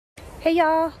Hey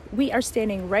y'all, we are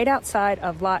standing right outside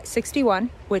of lot 61,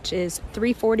 which is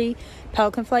 340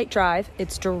 Pelican Flight Drive.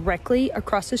 It's directly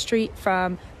across the street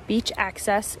from beach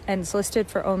access and it's listed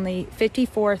for only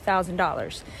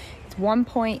 $54,000. It's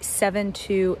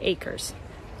 1.72 acres.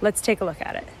 Let's take a look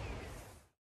at it.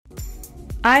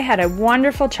 I had a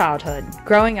wonderful childhood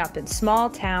growing up in small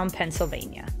town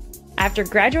Pennsylvania. After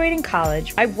graduating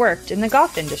college, I worked in the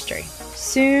golf industry.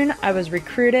 Soon, I was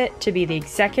recruited to be the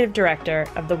executive director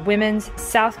of the Women's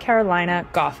South Carolina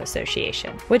Golf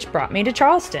Association, which brought me to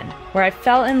Charleston, where I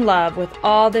fell in love with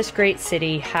all this great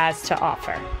city has to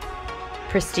offer.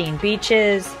 Pristine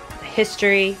beaches, the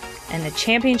history, and the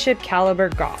championship caliber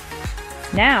golf.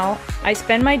 Now, I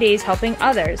spend my days helping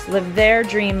others live their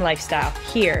dream lifestyle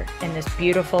here in this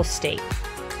beautiful state.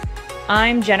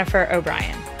 I'm Jennifer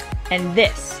O'Brien, and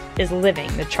this is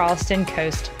Living the Charleston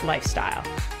Coast Lifestyle.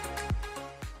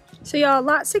 So y'all,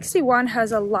 lot 61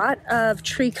 has a lot of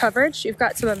tree coverage. You've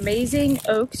got some amazing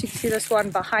oaks. You can see this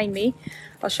one behind me.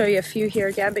 I'll show you a few here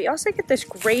again, but you also get this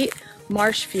great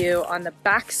marsh view on the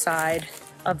back side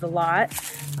of the lot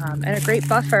and a great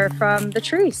buffer from the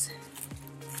trees.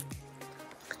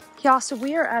 Y'all, so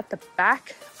we are at the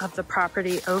back of the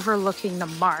property overlooking the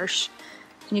marsh,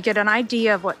 and you get an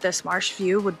idea of what this marsh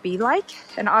view would be like.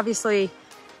 And obviously,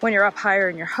 when you're up higher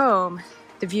in your home,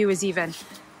 the view is even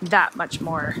that much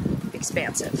more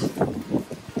expansive.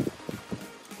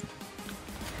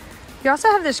 You also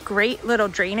have this great little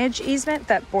drainage easement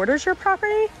that borders your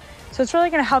property. So it's really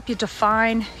going to help you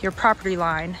define your property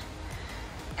line.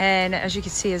 And as you can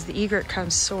see, as the egret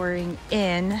comes soaring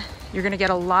in, you're going to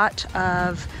get a lot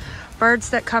of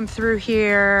birds that come through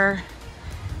here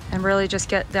and really just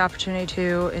get the opportunity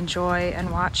to enjoy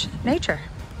and watch nature.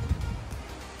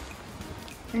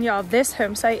 And y'all, this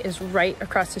home site is right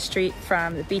across the street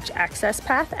from the beach access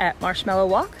path at Marshmallow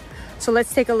Walk. So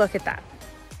let's take a look at that.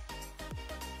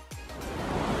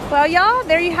 Well, y'all,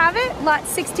 there you have it. Lot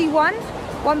 61,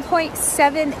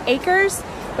 1.7 acres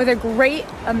with a great,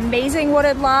 amazing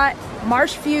wooded lot,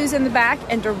 marsh views in the back,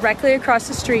 and directly across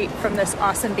the street from this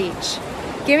awesome beach.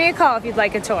 Give me a call if you'd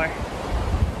like a tour.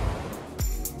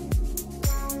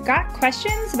 Got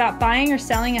questions about buying or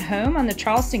selling a home on the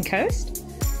Charleston coast?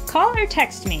 Call or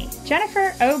text me,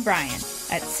 Jennifer O'Brien,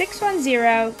 at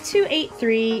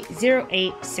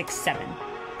 610-283-0867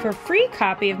 for a free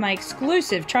copy of my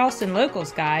exclusive Charleston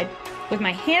Locals Guide with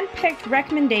my hand-picked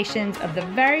recommendations of the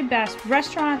very best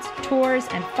restaurants, tours,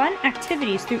 and fun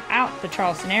activities throughout the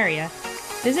Charleston area.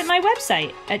 Visit my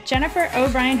website at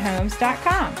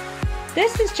jenniferobrienhomes.com.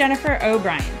 This is Jennifer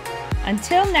O'Brien.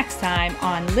 Until next time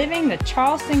on Living the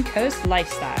Charleston Coast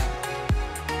Lifestyle.